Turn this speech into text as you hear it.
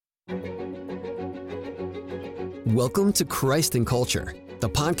Welcome to Christ and Culture, the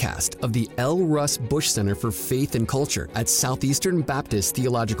podcast of the L. Russ Bush Center for Faith and Culture at Southeastern Baptist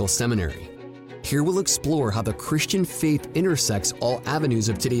Theological Seminary. Here we'll explore how the Christian faith intersects all avenues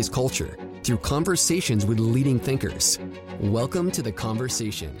of today's culture through conversations with leading thinkers. Welcome to the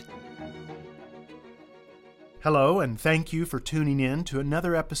conversation. Hello, and thank you for tuning in to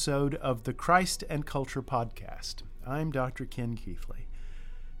another episode of the Christ and Culture podcast. I'm Dr. Ken Keithley,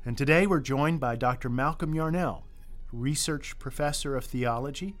 and today we're joined by Dr. Malcolm Yarnell, research professor of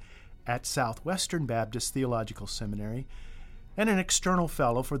theology at Southwestern Baptist Theological Seminary and an external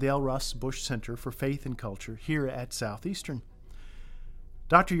fellow for the L. Russ Bush Center for Faith and Culture here at Southeastern.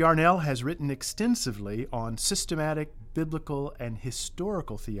 Dr. Yarnell has written extensively on systematic, biblical, and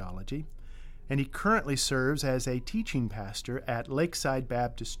historical theology, and he currently serves as a teaching pastor at Lakeside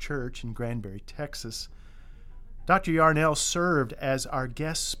Baptist Church in Granbury, Texas. Dr. Yarnell served as our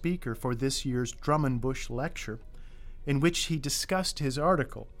guest speaker for this year's Drummond Bush Lecture, in which he discussed his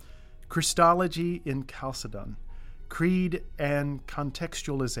article, Christology in Chalcedon, Creed and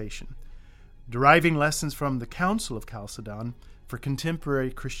Contextualization, deriving lessons from the Council of Chalcedon for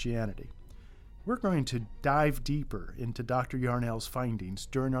contemporary Christianity. We're going to dive deeper into Dr. Yarnell's findings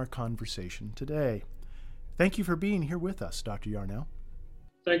during our conversation today. Thank you for being here with us, Dr. Yarnell.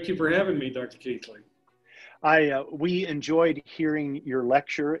 Thank you for having me, Dr. Keithley. We enjoyed hearing your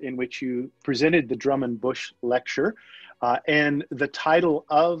lecture in which you presented the Drummond Bush Lecture, and the title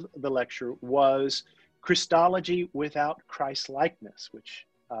of the lecture was Christology Without Christ-Likeness, which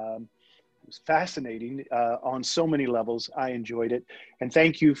was fascinating on so many levels. I enjoyed it, and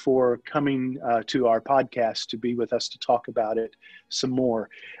thank you for coming to our podcast to be with us to talk about it some more.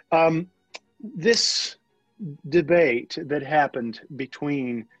 This debate that happened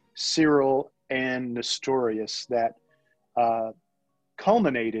between Cyril and Nestorius that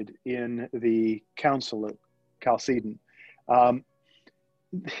culminated in the Council of Chalcedon.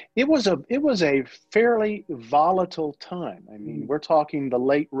 It was a fairly volatile time. I mean, we're talking the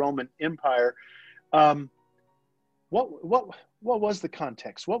late Roman Empire. What was the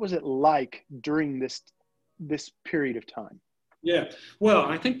context? What was it like during this period of time? Yeah, well,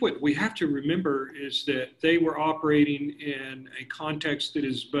 I think what we have to remember is that they were operating in a context that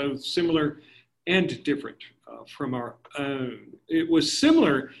is both similar and different from our own. It was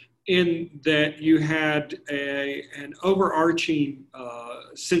similar in that you had an overarching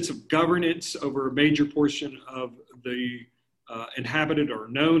sense of governance over a major portion of the inhabited or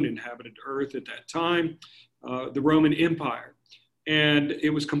known inhabited earth at that time, the Roman Empire. And it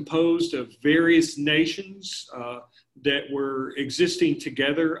was composed of various nations that were existing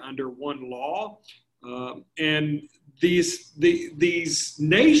together under one law. And these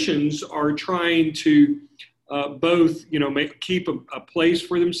nations are trying to both, keep a place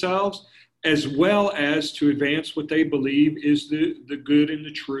for themselves, as well as to advance what they believe is the good and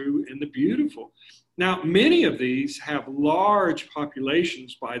the true and the beautiful. Now, many of these have large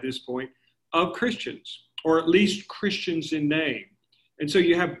populations by this point of Christians, or at least Christians in name. And so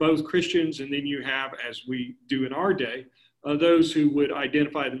you have both Christians, and then you have, as we do in our day, those who would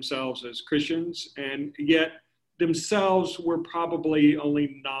identify themselves as Christians, and yet themselves were probably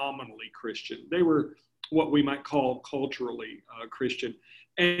only nominally Christian. They were what we might call culturally Christian.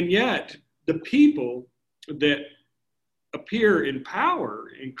 And yet the people that appear in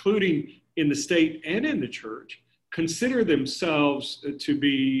power, including in the state and in the church, consider themselves to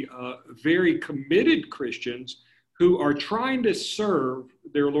be very committed Christians who are trying to serve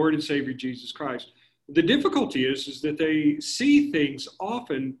their Lord and Savior Jesus Christ. The difficulty is that they see things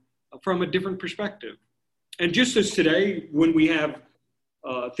often from a different perspective. And just as today, when we have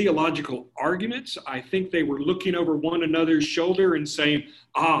theological arguments, I think they were looking over one another's shoulder and saying,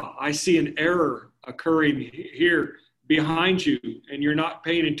 I see an error occurring here behind you, and you're not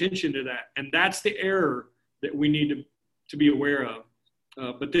paying attention to that. And that's the error that we need to be aware of.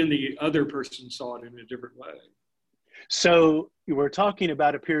 But then the other person saw it in a different way. So we're talking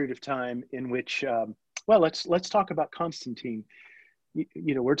about a period of time in which, let's talk about Constantine.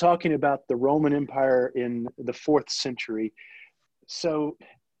 We're talking about the Roman Empire in the 4th century. So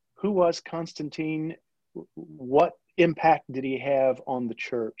who was Constantine? What impact did he have on the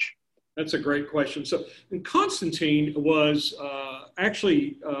church? That's a great question. So Constantine was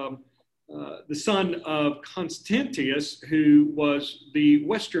actually the son of Constantius, who was the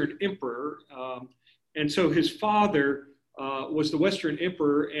Western emperor. And so his father was the Western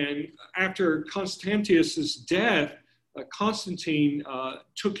emperor. And after Constantius's death, Constantine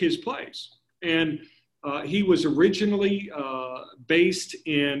took his place. And He was originally based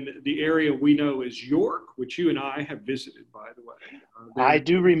in the area we know as York, which you and I have visited, by the way. I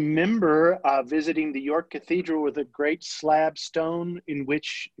do remember visiting the York Cathedral with a great slab stone in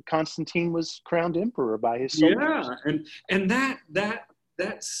which Constantine was crowned emperor by his soldiers. Yeah, and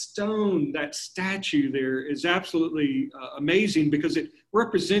that stone, that statue there is absolutely amazing because it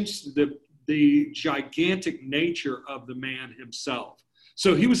represents the gigantic nature of the man himself.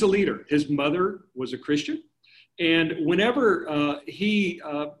 So he was a leader. His mother was a Christian. And whenever he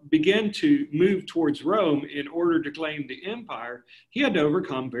began to move towards Rome in order to claim the empire, he had to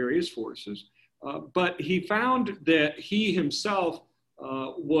overcome various forces. But he found that he himself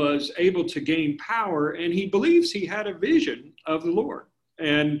was able to gain power, and he believes he had a vision of the Lord.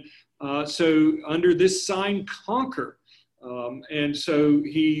 And so under this sign, conquer. And so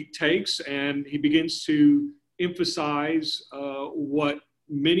he takes and he begins to emphasize what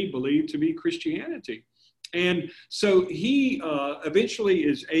many believe to be Christianity. And so he eventually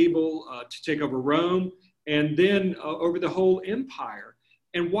is able to take over Rome and then over the whole empire.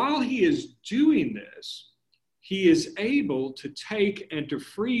 And while he is doing this, he is able to take and to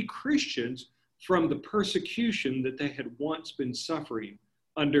free Christians from the persecution that they had once been suffering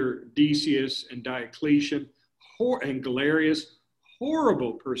under Decius and Diocletian and Galerius,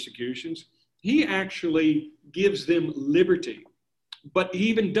 horrible persecutions. He actually gives them liberty. But he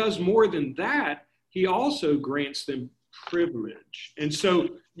even does more than that. He also grants them privilege. And so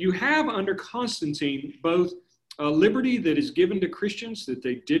you have under Constantine both a liberty that is given to Christians that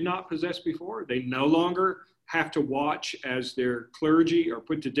they did not possess before. They no longer have to watch as their clergy are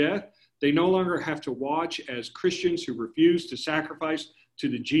put to death. They no longer have to watch as Christians who refuse to sacrifice to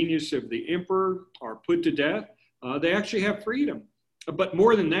the genius of the emperor are put to death. They actually have freedom. But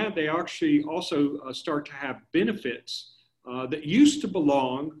more than that, they actually also start to have benefits that used to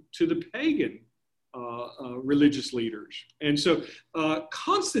belong to the pagan religious leaders. And so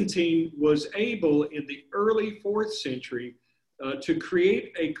Constantine was able in the early 4th century to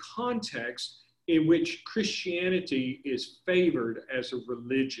create a context in which Christianity is favored as a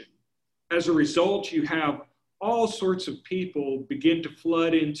religion. As a result, you have all sorts of people begin to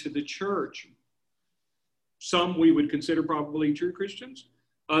flood into the church. Some we would consider probably true Christians.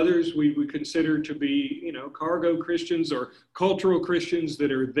 Others we would consider to be, cargo Christians or cultural Christians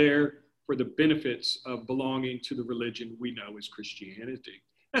that are there for the benefits of belonging to the religion we know as Christianity.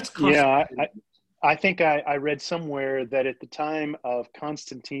 That's Constantine. Yeah, I think I read somewhere that at the time of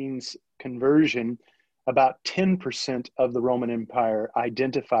Constantine's conversion, about 10% of the Roman Empire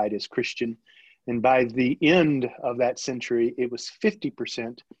identified as Christian. And by the end of that century, it was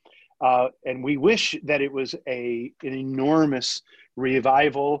 50%. And we wish that it was an enormous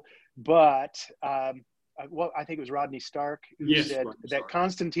revival, but I think it was Rodney Stark who said that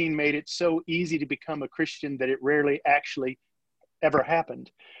Constantine made it so easy to become a Christian that it rarely actually ever happened.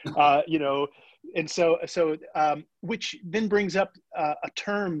 And so which then brings up a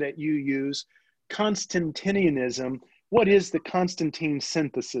term that you use, Constantinianism. What is the Constantine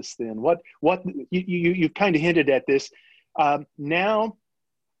synthesis then? What you kind of hinted at this. Now,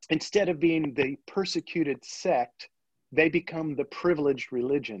 instead of being the persecuted sect, they become the privileged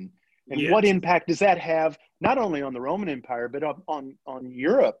religion. And what impact does that have, not only on the Roman Empire, but on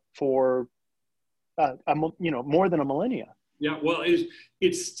Europe for more than a millennia? Yeah, well,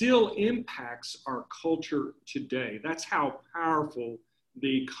 it still impacts our culture today. That's how powerful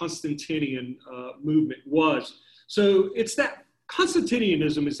the Constantinian movement was. So it's that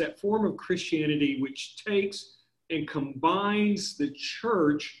Constantinianism is that form of Christianity which takes and combines the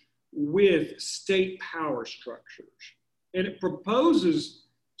church with state power structures. And it proposes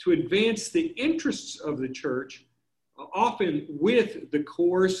to advance the interests of the church, often with the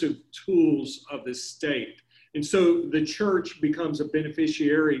coercive tools of the state. And so the church becomes a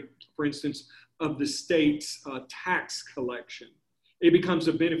beneficiary, for instance, of the state's tax collection. It becomes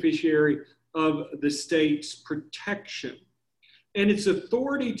a beneficiary of the state's protection. And its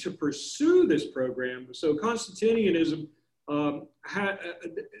authority to pursue this program, so Constantinianism,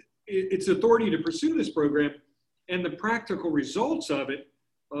 its authority to pursue this program and the practical results of it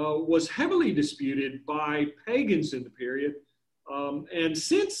was heavily disputed by pagans in the period. And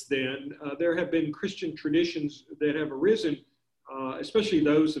since then, there have been Christian traditions that have arisen, especially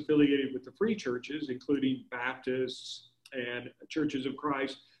those affiliated with the free churches, including Baptists and Churches of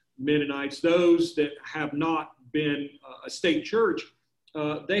Christ, Mennonites, those that have not been a state church.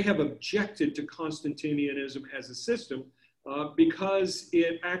 They have objected to Constantinianism as a system because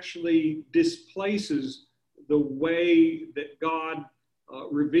it actually displaces the way that God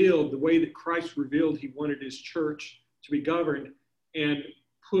revealed, the way that Christ revealed he wanted his church to be governed, and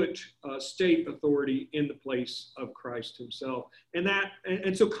put state authority in the place of Christ himself. And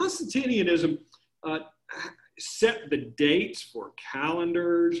so Constantinianism set the dates for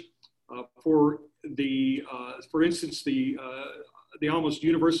calendars, for instance, the almost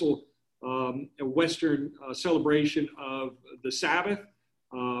universal Western celebration of the Sabbath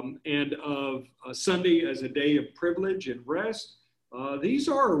and of Sunday as a day of privilege and rest. These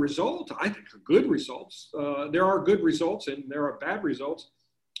are a result, I think, good results. There are good results and there are bad results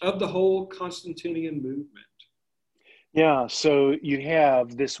of the whole Constantinian movement. Yeah, so you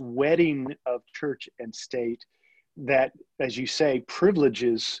have this wedding of church and state that, as you say,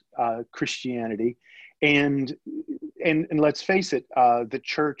 privileges Christianity, and let's face it, the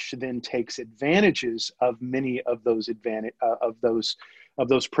church then takes advantages of many of those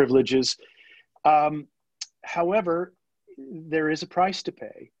privileges. However, there is a price to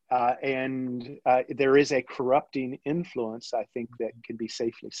pay, and there is a corrupting influence, I think, that can be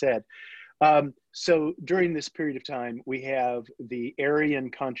safely said. So during this period of time, we have the Arian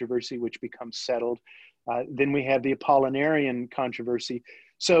controversy, which becomes settled. Then we have the Apollinarian controversy.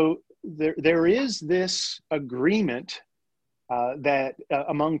 So there is this agreement that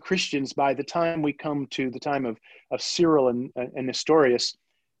among Christians, by the time we come to the time of Cyril and Nestorius,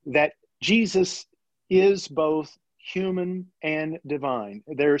 that Jesus is both human and divine.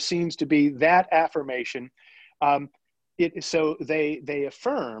 There seems to be that affirmation. So they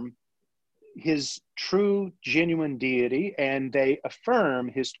affirm his true, genuine deity, and they affirm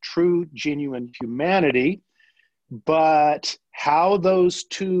his true, genuine humanity. But how those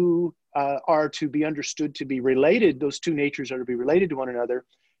two are to be understood to be related, those two natures are to be related to one another,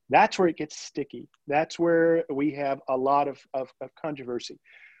 that's where it gets sticky. That's where we have a lot of controversy.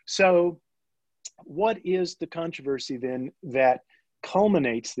 So what is the controversy then that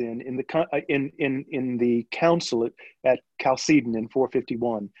culminates then in the council at Chalcedon in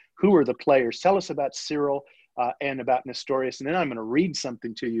 451? Who are the players? Tell us about Cyril and about Nestorius, and then I'm going to read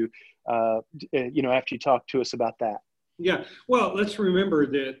something to you, after you talk to us about that. Yeah, well, let's remember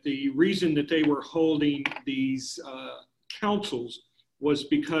that the reason that they were holding these councils was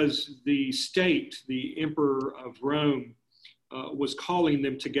because the state, the Emperor of Rome, was calling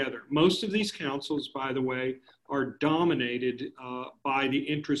them together. Most of these councils, by the way, are dominated by the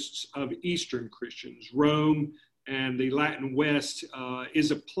interests of Eastern Christians. Rome and the Latin West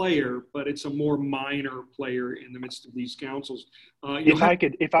is a player, but it's a more minor player in the midst of these councils. If I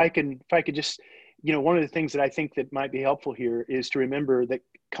could just, one of the things that I think that might be helpful here is to remember that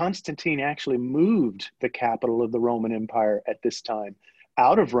Constantine actually moved the capital of the Roman Empire at this time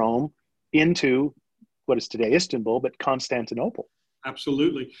out of Rome into what is today Istanbul, but Constantinople.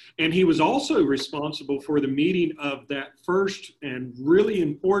 Absolutely. And he was also responsible for the meeting of that first and really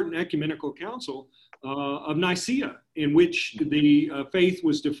important ecumenical council of Nicaea, in which the faith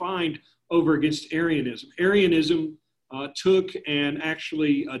was defined over against Arianism. Arianism took and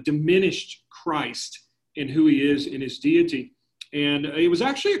actually diminished Christ in who he is in his deity. And it was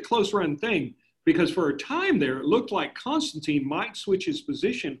actually a close run thing, because for a time there, it looked like Constantine might switch his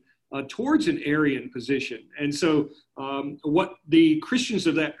position towards an Arian position. And so what the Christians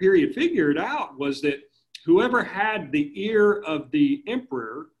of that period figured out was that whoever had the ear of the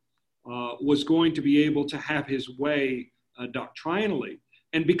emperor was going to be able to have his way doctrinally.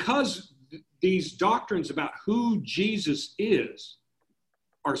 And because these doctrines about who Jesus is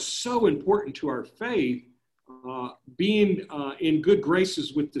are so important to our faith, being in good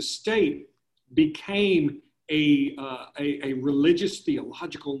graces with the state became a religious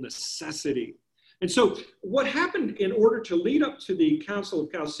theological necessity. And so what happened in order to lead up to the Council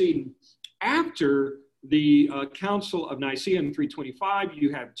of Chalcedon, after the Council of Nicaea in 325,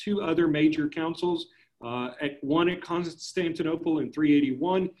 you have two other major councils, one at Constantinople in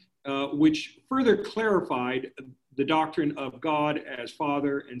 381, which further clarified the doctrine of God as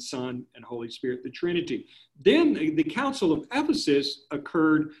Father and Son and Holy Spirit, the Trinity. Then the Council of Ephesus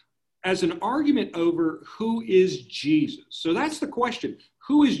occurred as an argument over who is Jesus. So that's the question,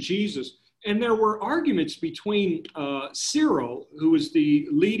 who is Jesus? And there were arguments between Cyril, who was the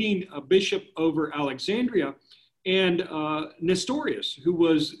leading bishop over Alexandria, and Nestorius, who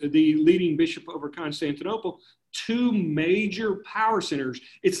was the leading bishop over Constantinople, two major power centers.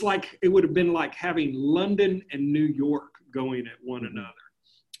 It's like, it would have been like having London and New York going at one another.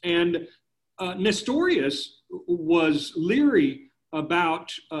 And Nestorius was leery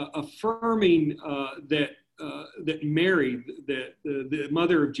about affirming that Mary, that the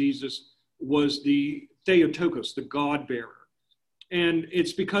mother of Jesus, was the Theotokos, the God-bearer. And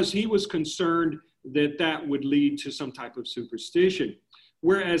it's because he was concerned that that would lead to some type of superstition.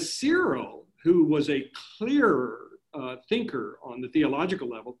 Whereas Cyril, who was a clearer thinker on the theological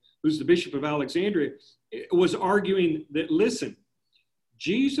level, who's the Bishop of Alexandria, was arguing that, listen,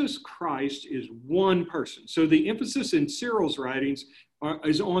 Jesus Christ is one person. So the emphasis in Cyril's writings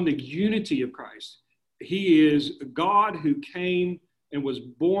is on the unity of Christ. He is God who came and was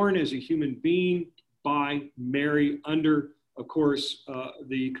born as a human being by Mary under, of course,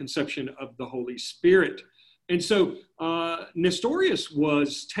 the conception of the Holy Spirit. And so Nestorius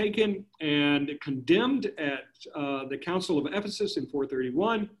was taken and condemned at the Council of Ephesus in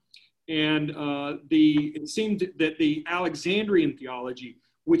 431. And it seemed that the Alexandrian theology,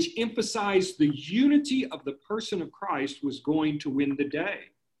 which emphasized the unity of the person of Christ, was going to win the day.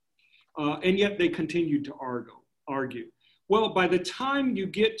 And yet they continued to argue. Well, by the time you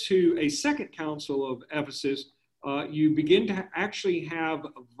get to a second council of Ephesus, you begin to actually have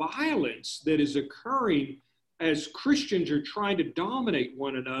violence that is occurring as Christians are trying to dominate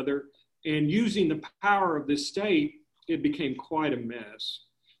one another and using the power of the state. It became quite a mess.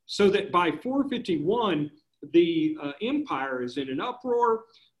 So that by 451, the empire is in an uproar.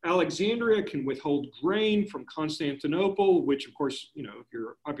 Alexandria can withhold grain from Constantinople, which, of course, you know, if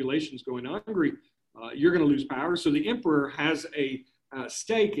your population is going hungry, you're going to lose power. So the emperor has a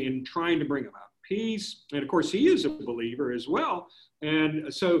stake in trying to bring about peace. And of course, he is a believer as well.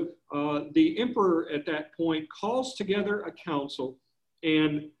 And so the emperor at that point calls together a council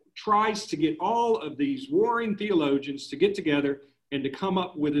and tries to get all of these warring theologians to get together and to come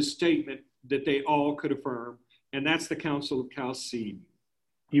up with a statement that they all could affirm. And that's the Council of Chalcedon.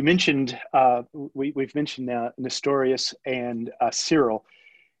 You mentioned, we've mentioned Nestorius and Cyril.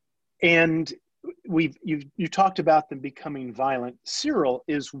 And you talked about them becoming violent. Cyril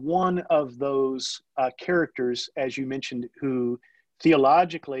is one of those characters, as you mentioned, who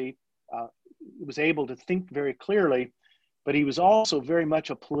theologically was able to think very clearly, but he was also very much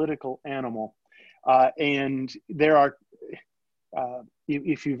a political animal. And there are,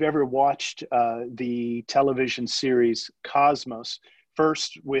 if you've ever watched the television series Cosmos,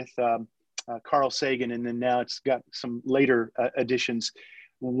 first with Carl Sagan, and then now it's got some later additions,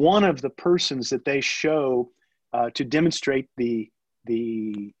 one of the persons that they show to demonstrate the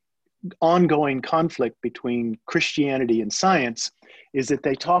ongoing conflict between Christianity and science is that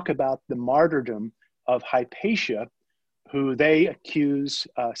they talk about the martyrdom of Hypatia, who they accuse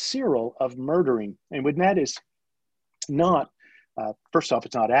Cyril of murdering. And when that is not, first off,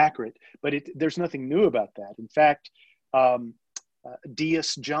 it's not accurate, but there's nothing new about that. In fact,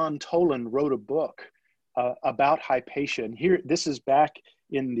 deist John Toland wrote a book about Hypatia. And here, this is back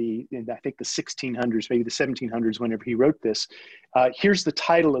in I think the 1600s, maybe the 1700s, whenever he wrote this. Here's the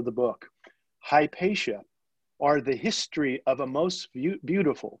title of the book: Hypatia, or the history of a most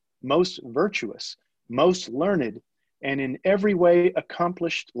beautiful, most virtuous, most learned, and in every way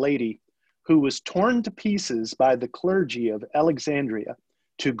accomplished lady, who was torn to pieces by the clergy of Alexandria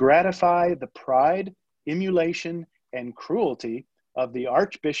to gratify the pride, emulation, and cruelty of the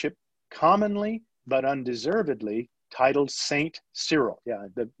archbishop, commonly but undeservedly titled Saint Cyril. Yeah,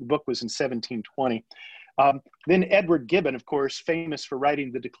 the book was in 1720. Then Edward Gibbon, of course, famous for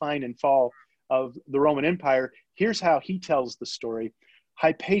writing The Decline and Fall of the Roman Empire. Here's how he tells the story.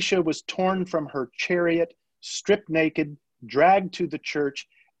 Hypatia was torn from her chariot, stripped naked, dragged to the church,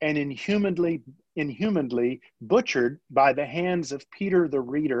 and inhumanly butchered by the hands of Peter the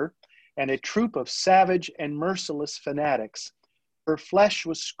Reader and a troop of savage and merciless fanatics. Her flesh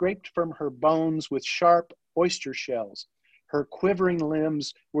was scraped from her bones with sharp oyster shells. Her quivering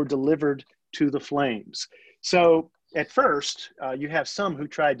limbs were delivered to the flames. So at first, you have some who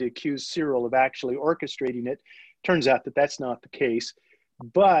tried to accuse Cyril of actually orchestrating it. Turns out that that's not the case.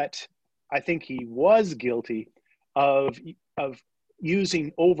 But I think he was guilty of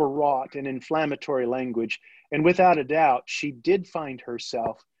using overwrought and inflammatory language. And without a doubt, she did find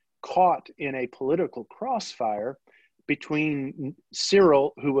herself caught in a political crossfire between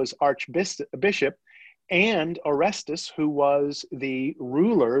Cyril, who was archbishop, and Orestes, who was the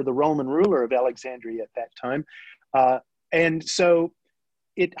ruler, the Roman ruler of Alexandria at that time. And so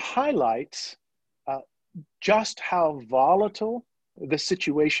it highlights just how volatile the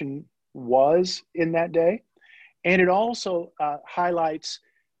situation was in that day. And it also highlights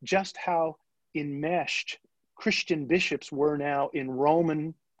just how enmeshed Christian bishops were now in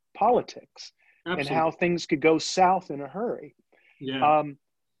Roman politics. Absolutely. And how things could go south in a hurry. Yeah.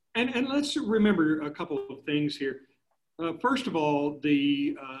 And let's remember a couple of things here. First of all,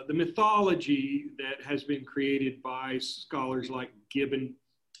 the mythology that has been created by scholars like Gibbon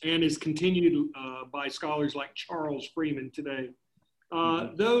and is continued by scholars like Charles Freeman today,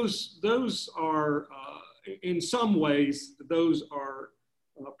 those are, in some ways, those are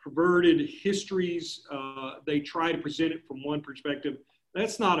perverted histories they try to present it from one perspective.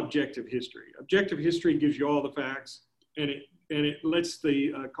 That's not objective history. Objective history gives you all the facts, and it lets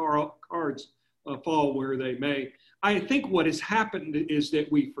the cards fall where they may. I think what has happened is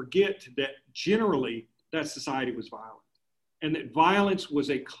that we forget that generally that society was violent, and that violence was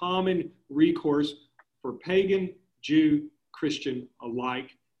a common recourse for pagan, Jew, Christian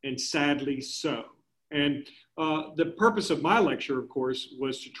alike, and sadly so. And the purpose of my lecture, of course,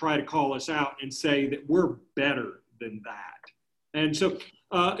 was to try to call us out and say that we're better than that. And so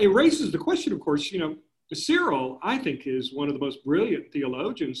it raises the question, of course, Cyril, I think, is one of the most brilliant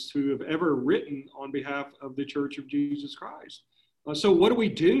theologians who have ever written on behalf of the Church of Jesus Christ. So what do we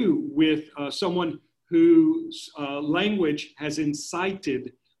do with someone whose language has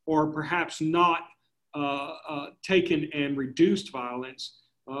incited or perhaps not taken and reduced violence?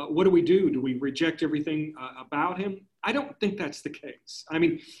 What do? Do we reject everything about him? I don't think that's the case. I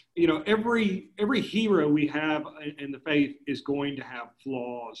mean, every hero we have in the faith is going to have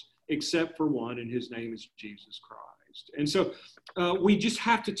flaws, except for one, and his name is Jesus Christ. And so we just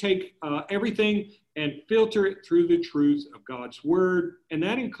have to take everything and filter it through the truth of God's word. And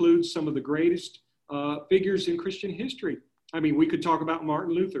that includes some of the greatest figures in Christian history. I mean, we could talk about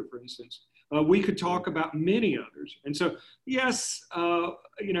Martin Luther, for instance. We could talk about many others. And so, yes,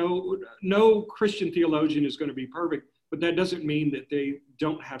 no Christian theologian is going to be perfect, but that doesn't mean that they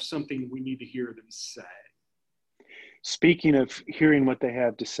don't have something we need to hear them say. Speaking of hearing what they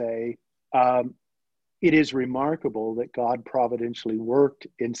have to say, it is remarkable that God providentially worked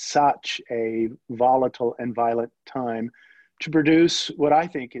in such a volatile and violent time to produce what I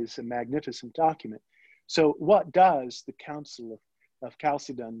think is a magnificent document. So what does the Council of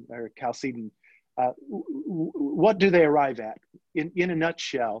Chalcedon, what do they arrive at? In a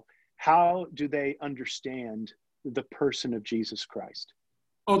nutshell, how do they understand the person of Jesus Christ?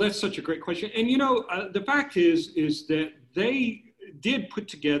 Oh, that's such a great question. And the fact is that they did put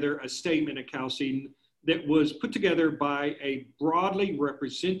together a statement at Chalcedon that was put together by a broadly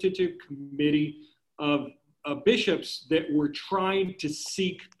representative committee of bishops that were trying to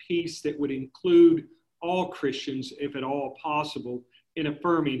seek peace that would include all Christians, if at all possible, in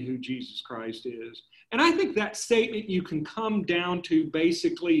affirming who Jesus Christ is. And I think that statement you can come down to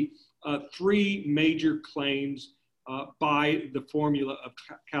basically three major claims by the formula of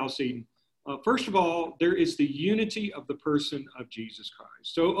Chalcedon. First of all, there is the unity of the person of Jesus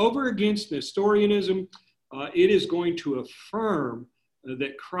Christ. So over against Nestorianism, it is going to affirm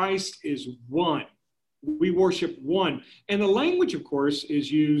that Christ is one. We worship one. And the language, of course,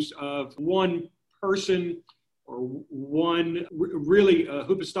 is used of one person or one, really,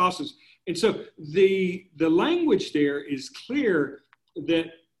 hypostasis. And so the language there is clear that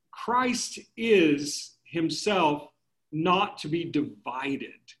Christ is himself not to be divided.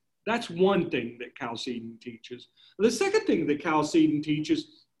 That's one thing that Chalcedon teaches. The second thing that Chalcedon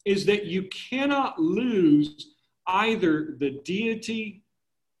teaches is that you cannot lose either the deity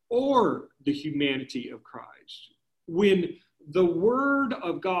or the humanity of Christ. When the Word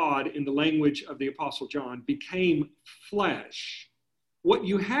of God, in the language of the Apostle John, became flesh, what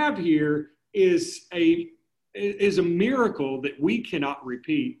you have here is a miracle that we cannot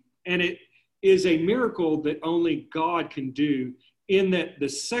repeat, and it is a miracle that only God can do, in that the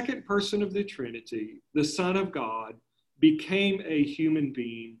second person of the Trinity, the Son of God, became a human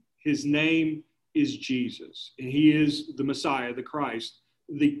being. His name is Jesus, and he is the Messiah, the Christ,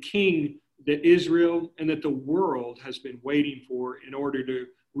 the King that Israel and that the world has been waiting for in order to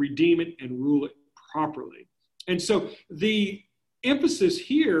redeem it and rule it properly. And so the emphasis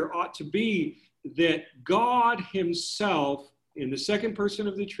here ought to be that God himself, in the second person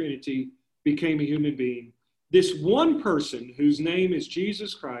of the Trinity, became a human being. This one person, whose name is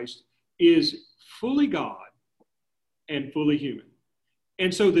Jesus Christ, is fully God and fully human.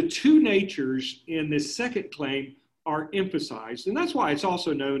 And so the two natures in this second claim are emphasized. And that's why it's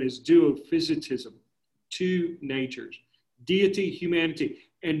also known as duophysitism, two natures, deity, humanity,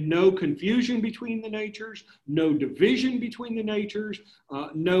 and no confusion between the natures, no division between the natures,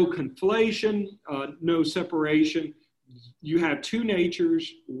 no conflation, no separation. You have two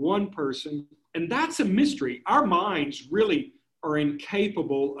natures, one person, and that's a mystery. Our minds really are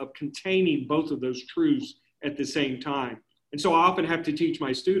incapable of containing both of those truths at the same time. And so I often have to teach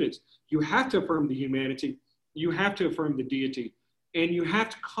my students, you have to affirm the humanity, you have to affirm the deity, and you have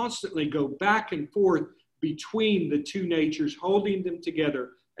to constantly go back and forth between the two natures, holding them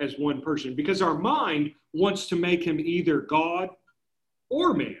together as one person, because our mind wants to make him either God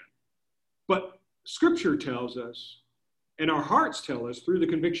or man. But Scripture tells us, and our hearts tell us through the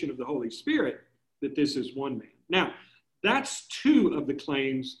conviction of the Holy Spirit, that this is one man. Now, That's two of the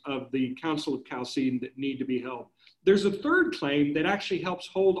claims of the Council of Chalcedon that need to be held. There's a third claim that actually helps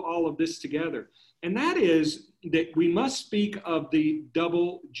hold all of this together, and that is that we must speak of the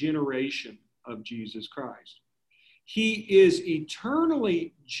double generation of Jesus Christ. He is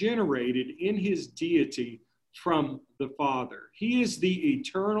eternally generated in his deity from the Father. He is the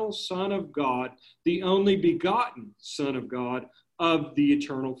eternal Son of God, the only begotten Son of God of the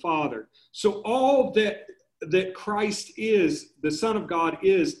eternal Father. So all that Christ is, the Son of God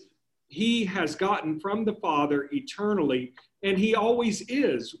is, he has gotten from the Father eternally, and he always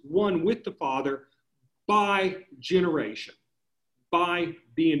is one with the Father by generation, by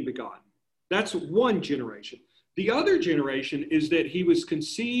being begotten. That's one generation. The other generation is that he was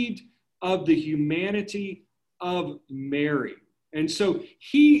conceived of the humanity of Mary. And so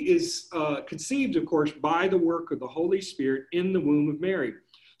he is conceived, of course, by the work of the Holy Spirit in the womb of Mary.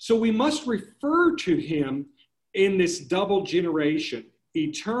 So we must refer to him in this double generation,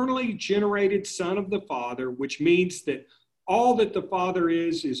 eternally generated Son of the Father, which means that all that the Father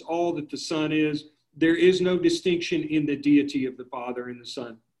is all that the Son is. There is no distinction in the deity of the Father and the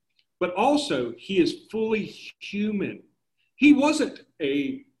Son. But also, he is fully human. He wasn't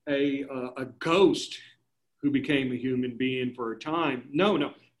a ghost who became a human being for a time.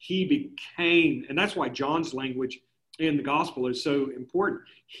 No, he became, and that's why John's language in the gospel is so important.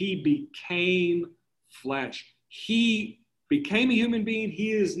 He became flesh. He became a human being.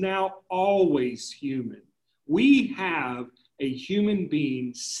 He is now always human. We have a human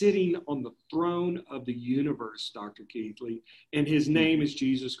being sitting on the throne of the universe, Dr. Keithley, and his name is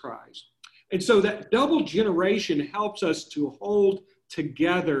Jesus Christ. And so that double generation helps us to hold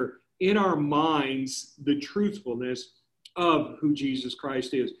together in our minds the truthfulness of who Jesus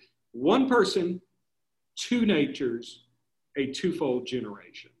Christ is. One person, two natures, a twofold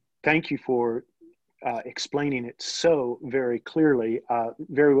generation. Thank you for explaining it so very clearly,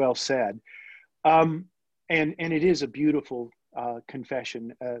 very well said. And it is a beautiful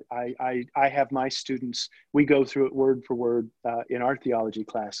confession. I have my students, we go through it word for word in our theology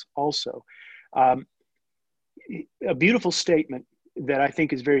class also. A beautiful statement that I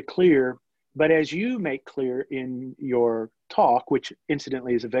think is very clear, but as you make clear in your talk, which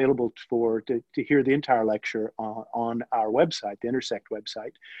incidentally is available to hear the entire lecture on our website, the Intersect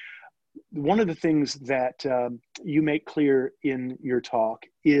website, one of the things that you make clear in your talk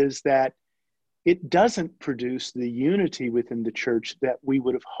is that it doesn't produce the unity within the church that we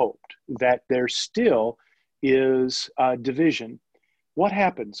would have hoped, that there still is division. What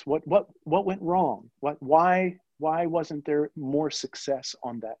happens? What went wrong? Why wasn't there more success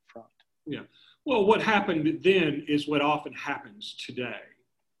on that front? Yeah. Well, what happened then is what often happens today.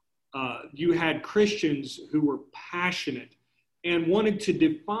 You had Christians who were passionate and wanted to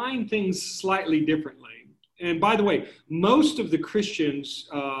define things slightly differently. And by the way, most of the Christians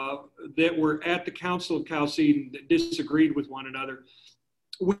that were at the Council of Chalcedon that disagreed with one another,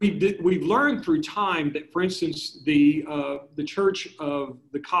 we've learned through time that, for instance, the Church of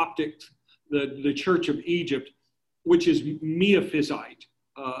the Coptic, the Church of Egypt, which is Miaphysite,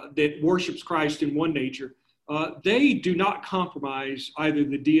 that worships Christ in one nature, they do not compromise either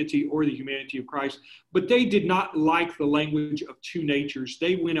the deity or the humanity of Christ, but they did not like the language of two natures.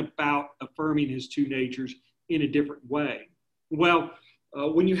 They went about affirming his two natures in a different way. Well,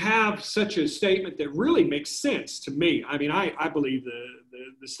 when you have such a statement that really makes sense to me, I mean, I believe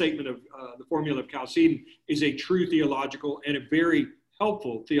the statement of the Formula of Chalcedon is a true theological and a very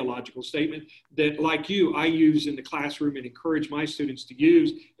helpful theological statement that, like you, I use in the classroom and encourage my students to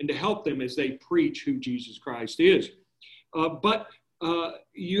use and to help them as they preach who Jesus Christ is. But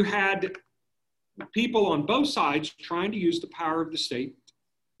you had people on both sides trying to use the power of the state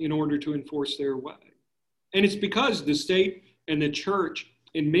in order to enforce their way. And it's because the state and the church,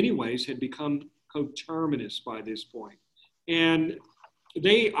 in many ways, had become coterminous by this point. And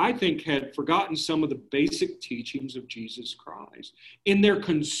they, I think, had forgotten some of the basic teachings of Jesus Christ. In their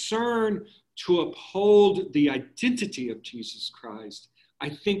concern to uphold the identity of Jesus Christ, I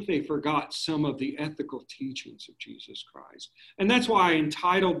think they forgot some of the ethical teachings of Jesus Christ. And that's why I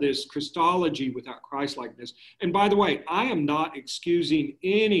entitled this Christology Without Christlikeness. And by the way, I am not excusing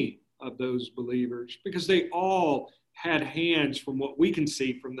any of those believers because they all had hands, from what we can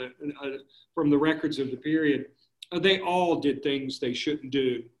see from the records of the period. They all did things they shouldn't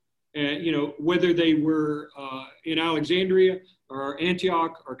do. And, you know, whether they were in Alexandria or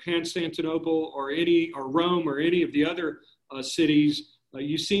Antioch or Constantinople or Rome or any of the other cities,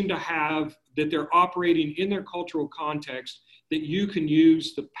 you seem to have that they're operating in their cultural context, that you can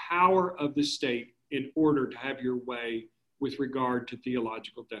use the power of the state in order to have your way with regard to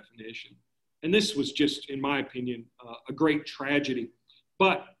theological definition. And this was just, in my opinion, a great tragedy.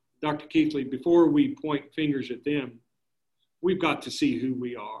 But Dr. Keithley, before we point fingers at them, we've got to see who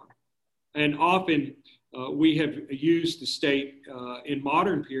we are. And often we have used the state in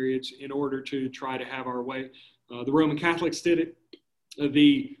modern periods in order to try to have our way. The Roman Catholics did it.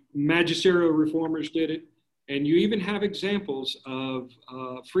 The magisterial reformers did it. And you even have examples of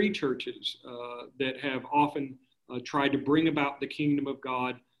free churches that have often tried to bring about the kingdom of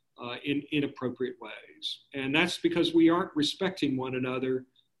God in inappropriate ways. And that's because we aren't respecting one another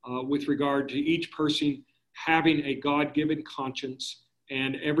with regard to each person having a God-given conscience,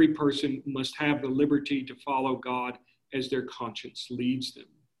 and every person must have the liberty to follow God as their conscience leads them.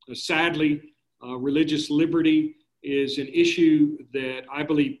 Sadly, religious liberty is an issue that I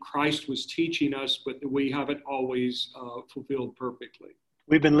believe Christ was teaching us, but that we haven't always fulfilled perfectly.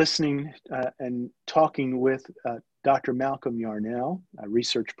 We've been listening and talking with Dr. Malcolm Yarnell, a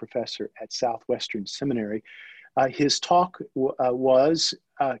research professor at Southwestern Seminary. His talk was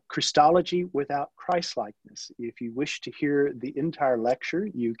Christology without Christlikeness. If you wish to hear the entire lecture,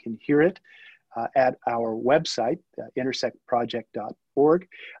 you can hear it at our website, intersectproject.org,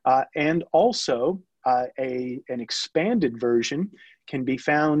 and also an expanded version can be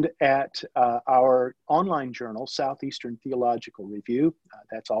found at our online journal, Southeastern Theological Review.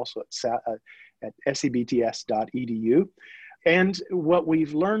 That's also at sebts.edu. And what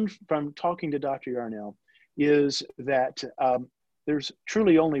we've learned from talking to Dr. Yarnell is that there's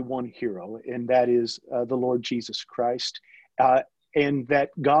truly only one hero, and that is the Lord Jesus Christ, and that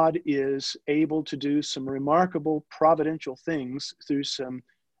God is able to do some remarkable providential things through some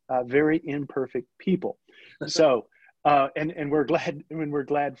very imperfect people. So, and we're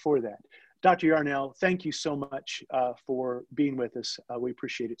glad for that. Dr. Yarnell, thank you so much for being with us. We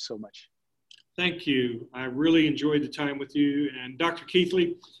appreciate it so much. Thank you. I really enjoyed the time with you. And Dr.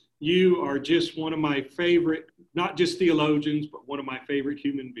 Keithley, you are just one of my favorite, not just theologians, but one of my favorite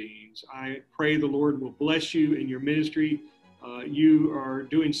human beings. I pray the Lord will bless you in your ministry. You are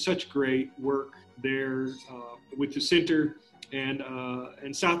doing such great work there with the center,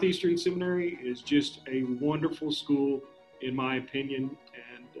 and Southeastern Seminary is just a wonderful school, in my opinion.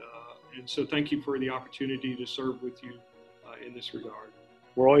 And so thank you for the opportunity to serve with you in this regard.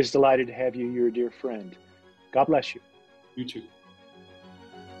 We're always delighted to have you. You're a dear friend. God bless you. You too.